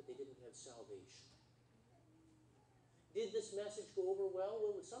religion, but they didn't have salvation. Did this message go over well?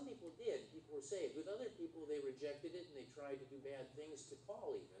 Well, with some people it did. People were saved. With other people, they rejected it and they tried to do bad things to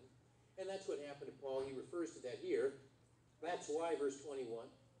Paul even. And that's what happened to Paul. He refers to that here. That's why, verse 21,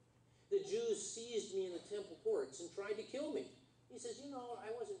 the Jews seized me in the temple courts and tried to kill me. He says, I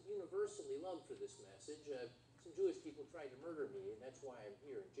wasn't universally loved for this message. Some Jewish people tried to murder me, and that's why I'm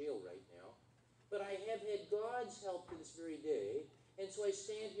here in jail right now. But I have had God's help to this very day, and so I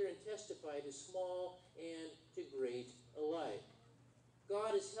stand here and testify to small and to great alike.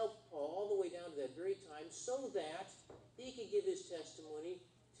 God has helped Paul all the way down to that very time so that he could give his testimony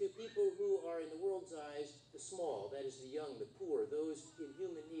to people who are, in the world's eyes, the small, that is the young, the poor, those in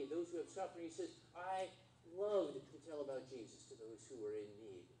human need, those who have suffering. He says, I loved to tell about Jesus to those who were in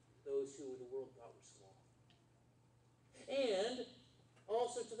need, those who the world thought were small. And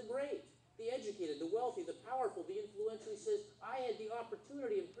also to the great, the educated, the wealthy, the powerful, the influential. He says, I had the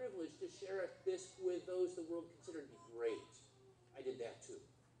opportunity and privilege to share this with those the world considered to be great. I did that too.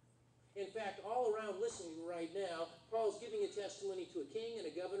 In fact, all around listening right now, Paul's giving a testimony to a king and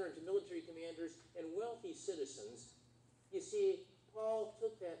a governor and to military commanders and wealthy citizens. You see, Paul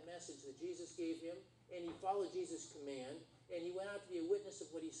took that message that Jesus gave him, and he followed Jesus' command, and he went out to be a witness of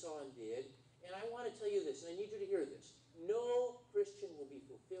what he saw and did. And I want to tell you this, and I need you to hear this. No Christian will be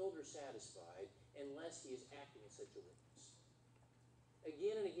fulfilled or satisfied unless he is acting as such a witness.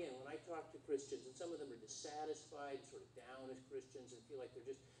 Again and again, when I talk to Christians, and some of them are dissatisfied, sort of down as Christians, and feel like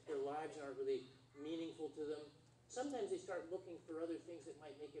their lives aren't really meaningful to them, sometimes they start looking for other things that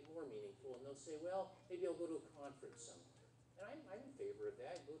might make it more meaningful, and they'll say, well, maybe I'll go to a conference somewhere. And I'm in favor of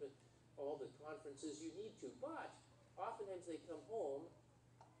that. Go to all the conferences you need to, but oftentimes they come home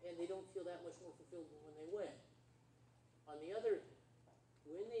and they don't feel that much more fulfilled than when they went. On the other hand,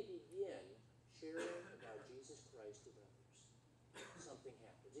 when they begin sharing about Jesus Christ with others, something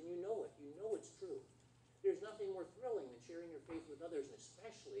happens. And you know it. You know it's true. There's nothing more thrilling than sharing your faith with others, and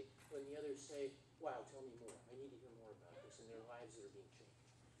especially when the others say, wow, tell me more. I need to hear more about this, and their lives that are being changed.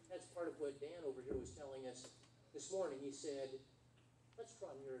 That's part of what Dan over here was telling us this morning. He said, let's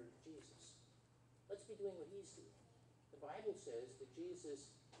draw nearer to Jesus. Let's be doing what he's doing. The Bible says that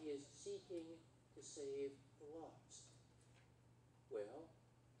Jesus is seeking to save the lost. Well,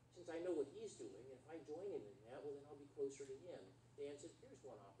 since I know what he's doing, and if I join him in that, well, then I'll be closer to him. Dan said, here's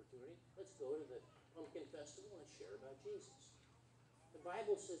one opportunity. Let's go to the Pumpkin Festival and share about Jesus. The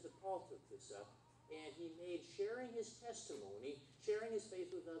Bible says that Paul took this up, and he made sharing his testimony, sharing his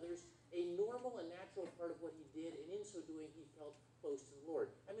faith with others, a normal and natural part of what he did, and in so doing, he felt close to the Lord.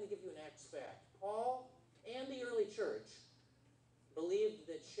 I'm going to give you an Acts fact. Paul and the early church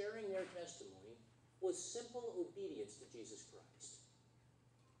believed that sharing their testimony was simple obedience to Jesus Christ.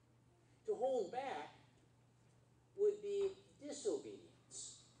 To hold back would be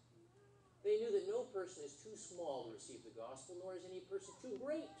disobedience. They knew that no person is too small to receive the gospel, nor is any person too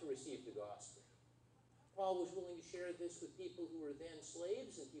great to receive the gospel. Paul was willing to share this with people who were then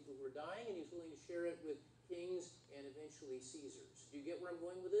slaves and people who were dying, and he was willing to share it with kings and eventually Caesars. Do you get where I'm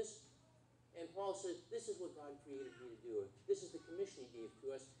going with this? And Paul said, this is what God created me to do. This is the commission he gave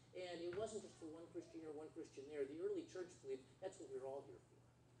to us. And it wasn't just for one Christian here, one Christian there. The early church believed that's what we're all here for.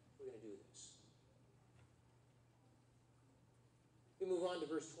 We're going to do this. We move on to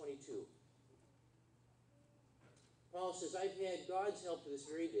verse 22. Paul says, I've had God's help to this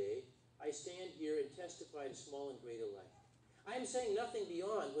very day. I stand here and testify to small and great alike. I am saying nothing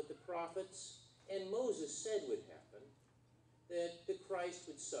beyond what the prophets and Moses said would happen, that the Christ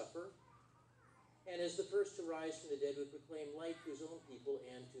would suffer, and as the first to rise from the dead would proclaim light to his own people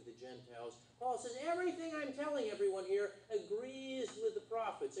and to the Gentiles. Paul says, everything I'm telling everyone here agrees with the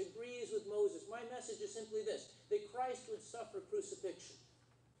prophets, agrees with Moses. My message is simply this, that Christ would suffer crucifixion.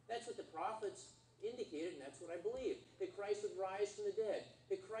 That's what the prophets indicated, and that's what I believe. That Christ would rise from the dead.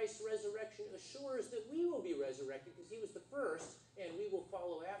 That Christ's resurrection assures that we will be resurrected because he was the first, and we will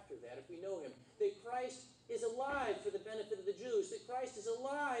follow after that if we know him. That Christ is alive for the benefit of the Jews. That Christ is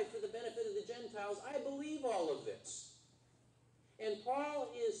alive for the benefit of the Gentiles. I believe all of this. And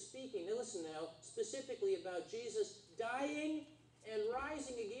Paul is speaking, now listen now, specifically about Jesus dying and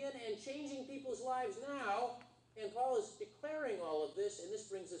rising again and changing people's lives now. And Paul is declaring all of this, and this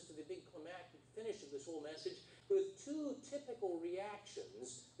brings us to the big climactic finish of this whole message with two typical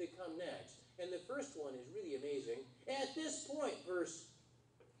reactions that come next. And the first one is really amazing. At this point, verse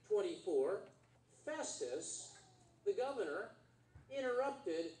 24, Festus, the governor,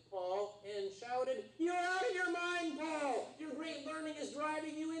 interrupted Paul and shouted, "You're out of your mind, Paul! Your great learning is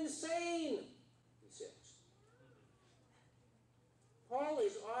driving you insane!" he says. Paul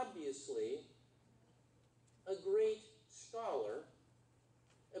is obviously a great scholar,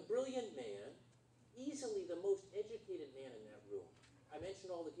 a brilliant man, easily the most educated man in that room. I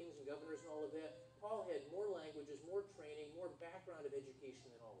mentioned all the kings and governors and all of that. Paul had more languages, more training, more background of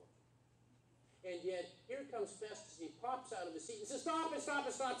education than all of them. And yet, here comes Festus, and he pops out of his seat and says, "Stop it, stop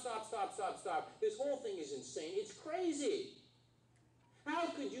it, stop, stop, stop, stop, stop. This whole thing is insane. It's crazy. How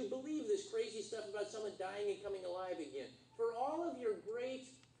could you believe this crazy stuff about someone dying and coming alive again? For all of your great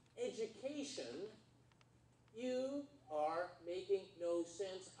education, you are making no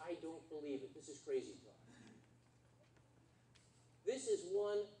sense. I don't believe it. This is crazy talk." This is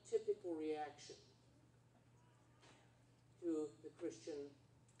one typical reaction to the Christian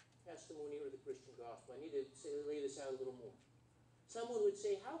testimony or the Christian gospel. I need to lay this out a little more. Someone would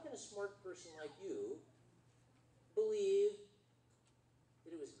say, how can a smart person like you believe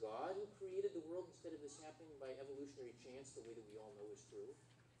that it was God who created the world instead of this happening by evolutionary chance, the way that we all know is true?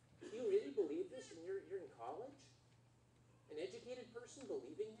 Do you really believe this and you're in college? An educated person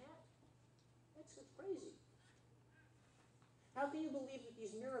believing that? That's crazy. How can you believe that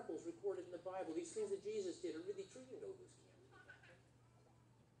these miracles recorded in the Bible, these things that Jesus did, are really true? You know this can't be.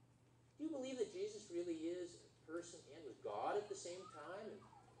 Do you believe that Jesus really is a person and was God at the same time and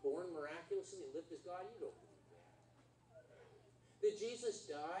born miraculously and lived as God? You don't believe that. That Jesus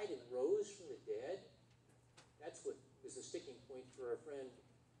died and rose from the dead? That's what is the sticking point for our friend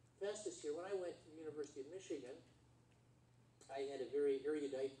Festus here. When I went to the University of Michigan, I had a very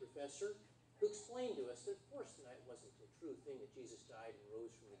erudite professor who explained to us that, of course, it wasn't a true thing that Jesus died and rose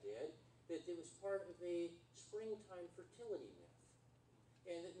from the dead, that it was part of a springtime fertility myth.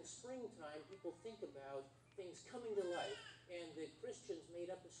 And that in the springtime, people think about things coming to life, and that Christians made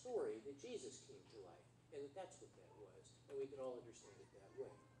up a story that Jesus came to life, and that that's what that was, and we could all understand it that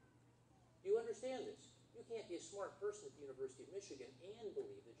way. Do you understand this? You can't be a smart person at the University of Michigan and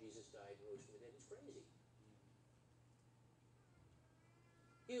believe that Jesus died and rose from the dead. It's crazy.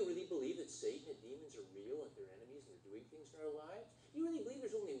 Do you really believe that Satan and demons are real and they're enemies and they're doing things in our lives? Do you really believe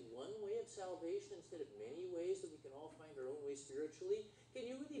there's only one way of salvation instead of many ways that we can all find our own way spiritually? Can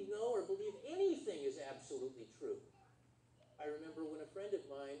you really know or believe anything is absolutely true? I remember when a friend of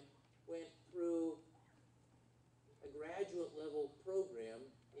mine went through a graduate level program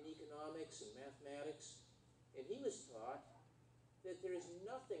in economics and mathematics, and he was taught that there is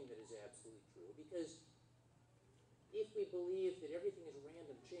nothing that is absolutely true, because if we believe that everything is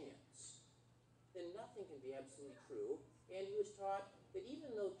random chance, then nothing can be absolutely true. And he was taught that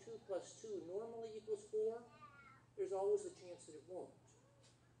even though 2 plus 2 normally equals 4, there's always a chance that it won't.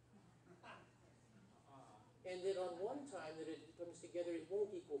 And that on one time that it comes together, it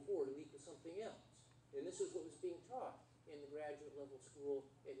won't equal 4, it'll equal something else. And this is what was being taught in the graduate level school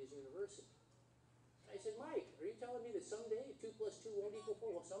at his university. I said, Mike, are you telling me that someday 2 plus 2 won't equal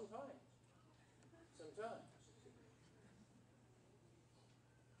 4? Well, sometimes. Sometimes.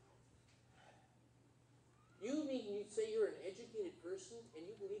 You mean you say you're an educated person and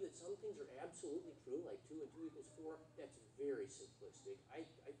you believe that some things are absolutely true, like 2 and 2 equals 4? That's very simplistic.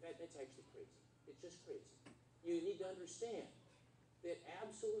 That's actually crazy. It's just crazy. You need to understand that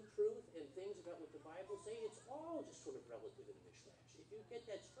absolute truth and things about what the Bible say, it's all just sort of relative and mishmash. If you get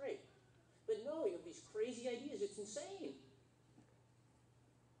that straight. But no, you have these crazy ideas. It's insane.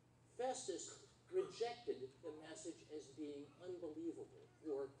 Festus rejected the message as being unbelievable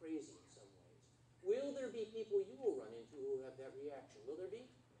or crazy in some ways. Will there be people you will run into who have that reaction? Will there be?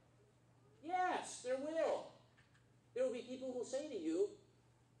 Yes, there will. There will be people who will say to you,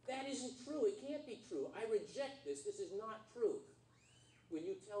 that isn't true. It can't be true. I reject this. This is not truth. When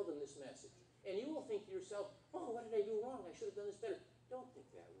you tell them this message. And you will think to yourself, oh, what did I do wrong? I should have done this better. Don't think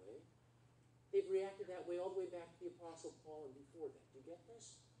that way. They've reacted that way all the way back to the Apostle Paul and before that. Do you get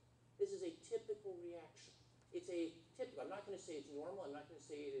this? This is a typical reaction. It's a typical. I'm not going to say it's normal. I'm not going to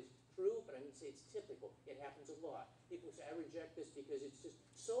say it is true, but I'm going to say it's typical. It happens a lot. People say, I reject this because it's just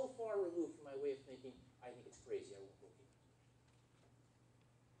so far removed from my way of thinking, I think it's crazy. I won't believe it.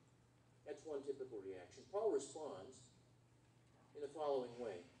 That's one typical reaction. Paul responds in the following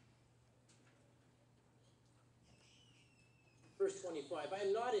way. Verse 25, I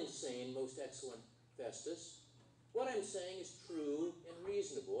am not insane, most excellent Festus. What I'm saying is true and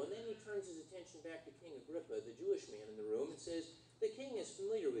reasonable. And then he turns his attention back to King Agrippa, the Jewish man in the room, and says, the king is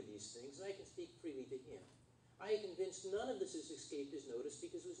familiar with these things, and I can speak freely to him. I am convinced none of this has escaped his notice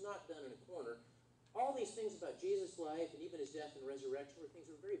because it was not done in a corner. All these things about Jesus' life and even his death and resurrection were things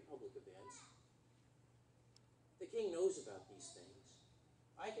that were very public events. The king knows about these things.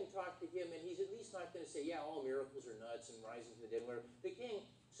 I can talk to him, and he's at least not going to say, yeah, all miracles are nuts and rising from the dead, whatever. The king,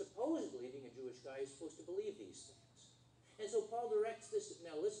 supposedly being a Jewish guy, is supposed to believe these things. And so Paul directs this.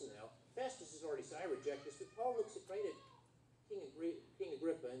 Now listen now. Festus has already said, I reject this. But Paul looks right at King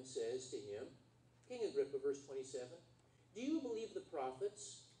Agrippa and says to him, King Agrippa, verse 27, do you believe the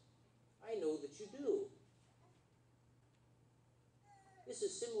prophets? I know that you do. This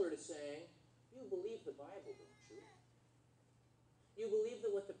is similar to saying, you believe the Bible, don't you? You believe that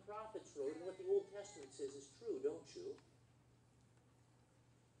what the prophets wrote and what the Old Testament says is true, don't you?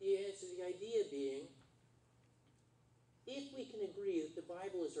 The idea being, if we can agree that the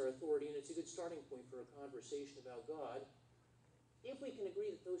Bible is our authority, and it's a good starting point for a conversation about God, if we can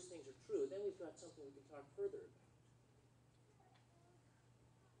agree that those things are true, then we've got something we can talk further about.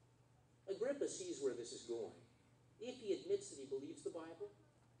 Agrippa sees where this is going. If he admits that he believes the Bible,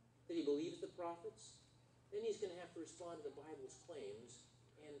 that he believes the prophets, then he's going to have to respond to the Bible's claims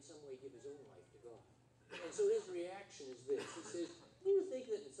and in some way give his own life to God. And so his reaction is this. He says, do you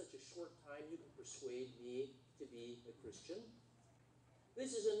think that in such a short time you can persuade me to be a Christian?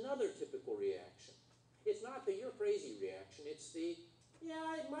 This is another typical reaction. It's not the you're crazy reaction. It's the,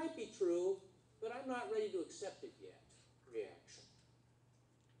 yeah, it might be true, but I'm not ready to accept it yet reaction.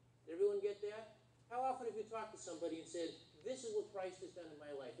 Did everyone get that? How often have you talked to somebody and said, this is what Christ has done in my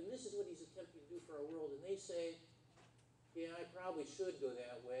life, and this is what he's attempting to do for our world, and they say, yeah, I probably should go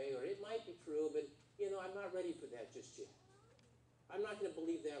that way, or it might be true, but, I'm not ready for that just yet. I'm not going to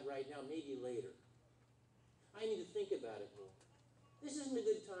believe that right now, maybe later. I need to think about it more. This isn't a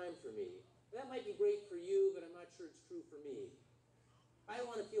good time for me. That might be great for you, but I'm not sure it's true for me. I don't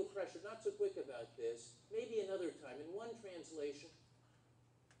want to feel pressured, not so quick about this. Maybe another time. In one translation,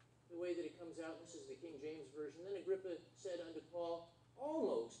 the way that it comes out, this is the King James Version, then Agrippa said unto Paul,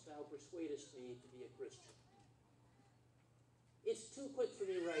 almost thou persuadest me to be a Christian. It's too quick for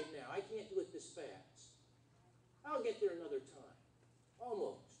me right now. I can't do it this fast. I'll get there another time.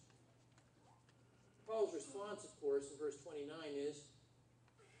 Almost. Paul's response, of course, in verse 29 is,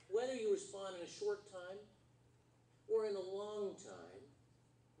 whether you respond in a short time or in a long time,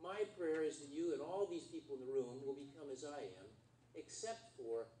 my prayer is that you and all these people in the room will become as I am, except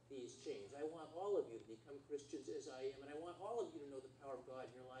for these chains. I want all of you to become Christians as I am, and I want all of you to know the power of God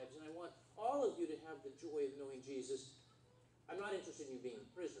in your lives, and I want all of you to have the joy of knowing Jesus. I'm not interested in you being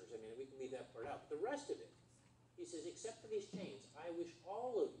prisoners. I mean, we can leave that part out. But the rest of it, he says, except for these chains, I wish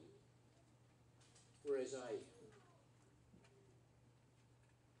all of you were as I am.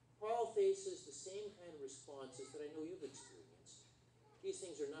 Paul faces the same kind of responses that I know you've experienced. These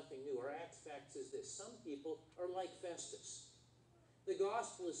things are nothing new. Our Acts fact says this. Some people are like Festus. The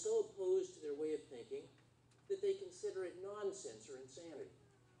gospel is so opposed to their way of thinking that they consider it nonsense or insanity.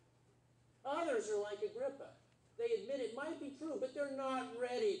 Others are like Agrippa. They admit it might be true, but they're not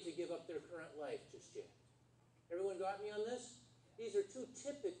ready to give up their current life just yet. Everyone got me on this? These are two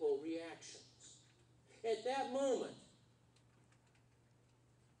typical reactions. At that moment,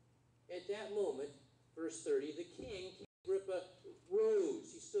 verse 30, the king, King Agrippa,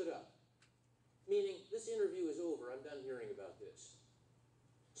 rose. He stood up. Meaning, this interview is over. I'm done hearing about this.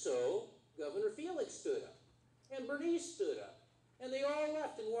 So, Governor Felix stood up. And Bernice stood up. And they all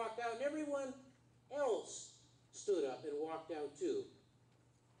left and walked out. And everyone else stood up and walked out too.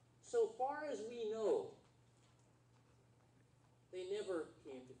 So far as we know, they never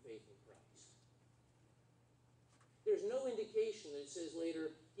came to faith in Christ. There's no indication that it says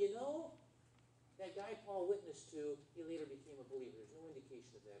later, that guy Paul witnessed to, he later became a believer. There's no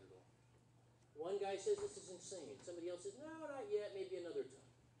indication of that at all. One guy says this is insane. Somebody else says, no, not yet, maybe another time.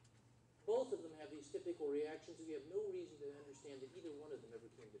 Both of them have these typical reactions, and we have no reason to understand that either one of them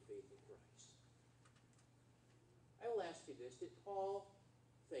ever came to faith in Christ. I will ask you this. Did Paul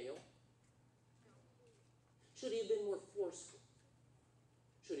fail? Should he have been more forceful?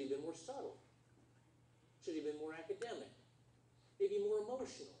 Should he have been more subtle? Should he have been more academic? Maybe more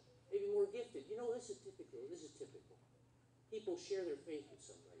emotional? Maybe more gifted? You know, this is typical. People share their faith with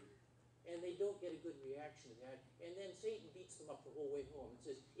somebody, and they don't get a good reaction to that, and then Satan beats them up the whole way home and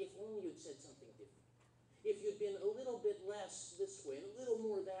says, if only you'd said something different. If you'd been a little bit less this way and a little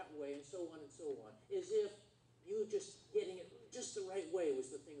more that way, and so on and so on. As if you just getting it just the right way was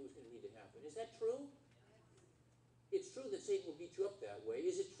the thing that was going to need to happen. Is that true? It's true that Satan will beat you up that way.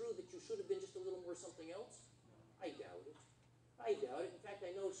 Is it true that you should have been just a little more something else? I doubt it. I doubt it. In fact,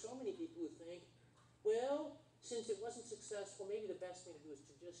 I know so many people who think, well, since it wasn't successful, maybe the best thing to do is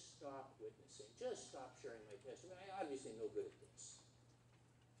to just stop witnessing. Just stop sharing my testimony. I obviously am no good at this.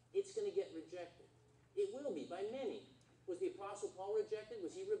 It's going to get rejected. It will be by many. Was the Apostle Paul rejected?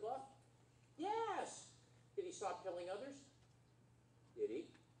 Was he rebuffed? Yes. Did he stop telling others? Did he?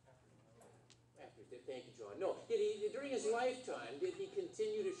 Thank you, John. No. Did he, during his lifetime, did he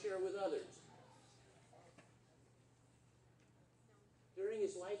continue to share with others? During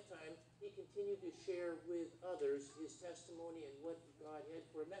his lifetime, he continued to share with others his testimony and what God had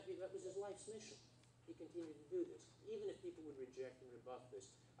for him. That was his life's mission. He continued to do this, even if people would reject and rebuff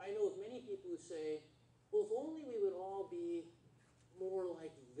this. I know of many people who say, well, if only we would all be more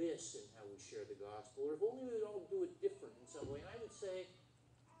like this in how we share the gospel, or if only we would all do it different in some way. And I would say,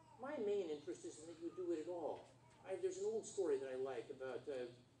 my main interest isn't that you do it at all. There's an old story that I like about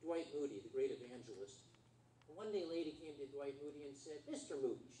Dwight Moody, the great evangelist. One day a lady came to Dwight Moody and said, Mr.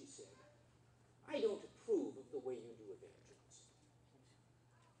 Moody, she said, I don't approve of the way you do evangelism.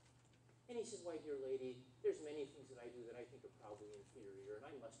 And he said, why, dear lady, there's many things that I do that I think are probably inferior, and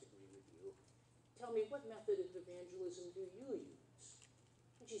I must agree with you. Tell me, what method of evangelism do you use?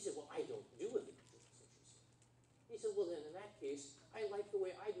 And she said, well, I don't do evangelism, she said. He said, well, then in that case, I like the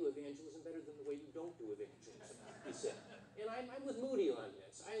way I do evangelism better than the way you don't do evangelism, he said. And I'm with Moody on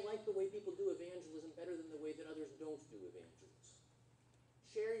this. I like the way people do evangelism better than the way that others don't do evangelism.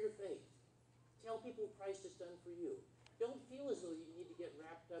 Share your faith. Tell people what Christ has done for you. Don't feel as though you need to get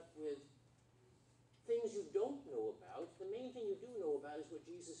wrapped up with things you don't know about. The main thing you do know about is what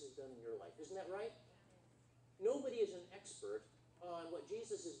Jesus has done in your life. Isn't that right? Nobody is an expert on what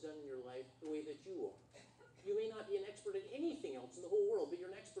Jesus has done in your life the way that you are. You may not be an expert at anything else in the whole world, but you're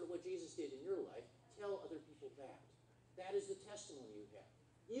an expert at what Jesus did in your life. Tell other people that. That is the testimony you have.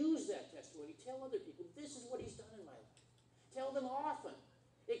 Use that testimony. Tell other people, this is what he's done in my life. Tell them often.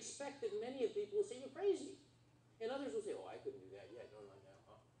 Expect that many of people will say, you're crazy. And others will say, oh, I couldn't do that yet. No.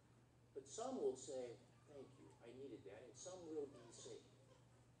 But some will say, thank you, I needed that. And some will be saved.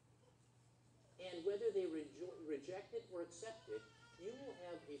 And whether they reject it or accept it, you will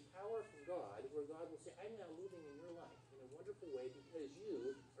have a power from God where God will say, I'm now moving in your life in a wonderful way because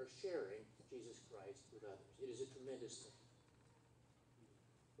you are sharing Jesus Christ with others. It is a tremendous thing.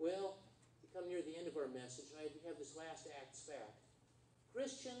 Well, we come near the end of our message, and I have this last Acts fact.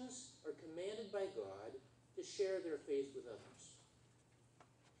 Christians are commanded by God to share their faith with others.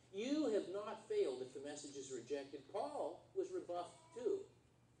 You have not failed if the message is rejected. Paul was rebuffed too.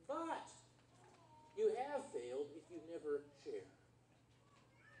 But you have failed if you never share.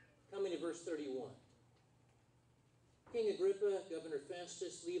 Coming to verse 31. King Agrippa, Governor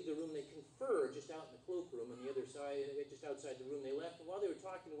Festus leave the room. They confer just out in the cloakroom on the other side, just outside the room they left. And while they were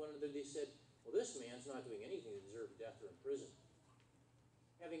talking to one another, they said, well, this man's not doing anything to deserve death or imprisonment.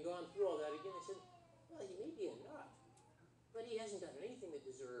 Having gone through all that again, they said, well, he may be a nut, but he hasn't done anything that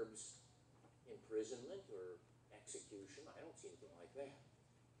deserves imprisonment or execution. I don't see anything like that.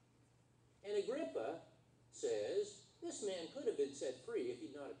 And Agrippa says, this man could have been set free if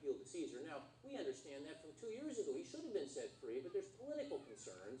he'd not appealed to Caesar. Now, we understand that from 2 years ago. He should have been set free, but there's political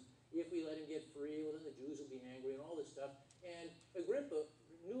concerns. If we let him get free, well, then the Jews will be angry and all this stuff. And Agrippa,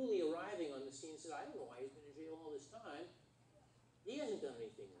 newly arriving on the scene, said, I don't know why he's been in jail all this time. He hasn't done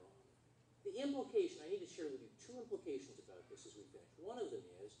anything wrong. The implication, I need to share with you 2 implications about this as we finish. One of them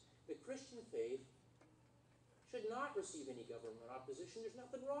is the Christian faith should not receive any government opposition. There's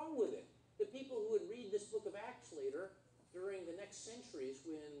nothing wrong with it. The people who would read this book of Acts later, during the next centuries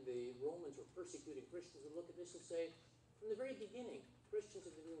when the Romans were persecuting Christians, would look at this and say, from the very beginning, Christians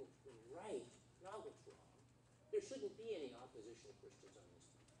have been doing what's right, not what's wrong. There shouldn't be any opposition to Christians on this.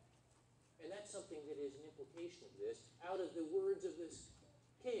 And that's something that is an implication of this. Out of the words of this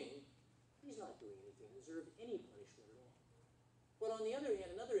king, he's not doing anything to deserve any punishment at all. But on the other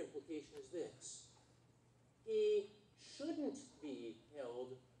hand, another implication is this. He shouldn't be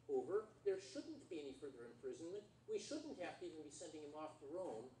held over. There shouldn't be any further imprisonment. We shouldn't have to even be sending him off to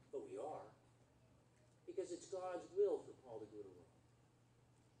Rome, but we are. Because it's God's will for Paul to go to Rome.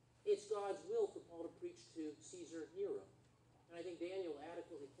 It's God's God's will for Paul to preach to Caesar Nero. And I think Daniel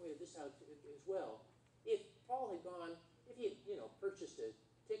adequately pointed this out as well. If Paul had gone, if he had, purchased a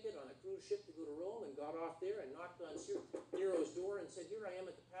ticket on a cruise ship to go to Rome and got off there and knocked on Nero's door and said, "Here I am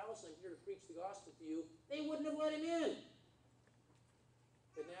at the palace and I'm here to preach the gospel to you," they wouldn't have let him in.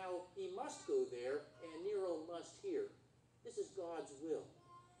 But now he must go there and Nero must hear. This is God's will.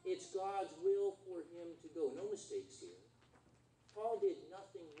 It's God's will for him to go. No mistakes here. Paul did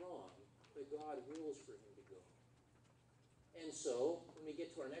nothing wrong, but God wills for him to go. And so, when we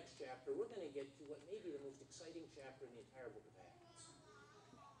get to our next chapter, we're going to get to what may be the most exciting chapter in the entire book of Acts.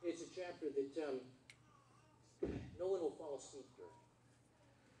 It's a chapter that no one will fall asleep during.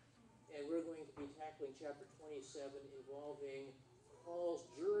 And we're going to be tackling chapter 27 involving Paul's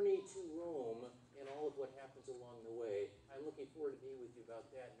journey to Rome and all of what happens along the way. I'm looking forward to being with you about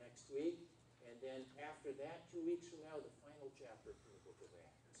that next week. And then after that, 2 weeks from now, the final chapter from the book of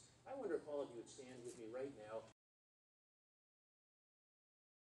Acts. I wonder if all of you would stand with me right now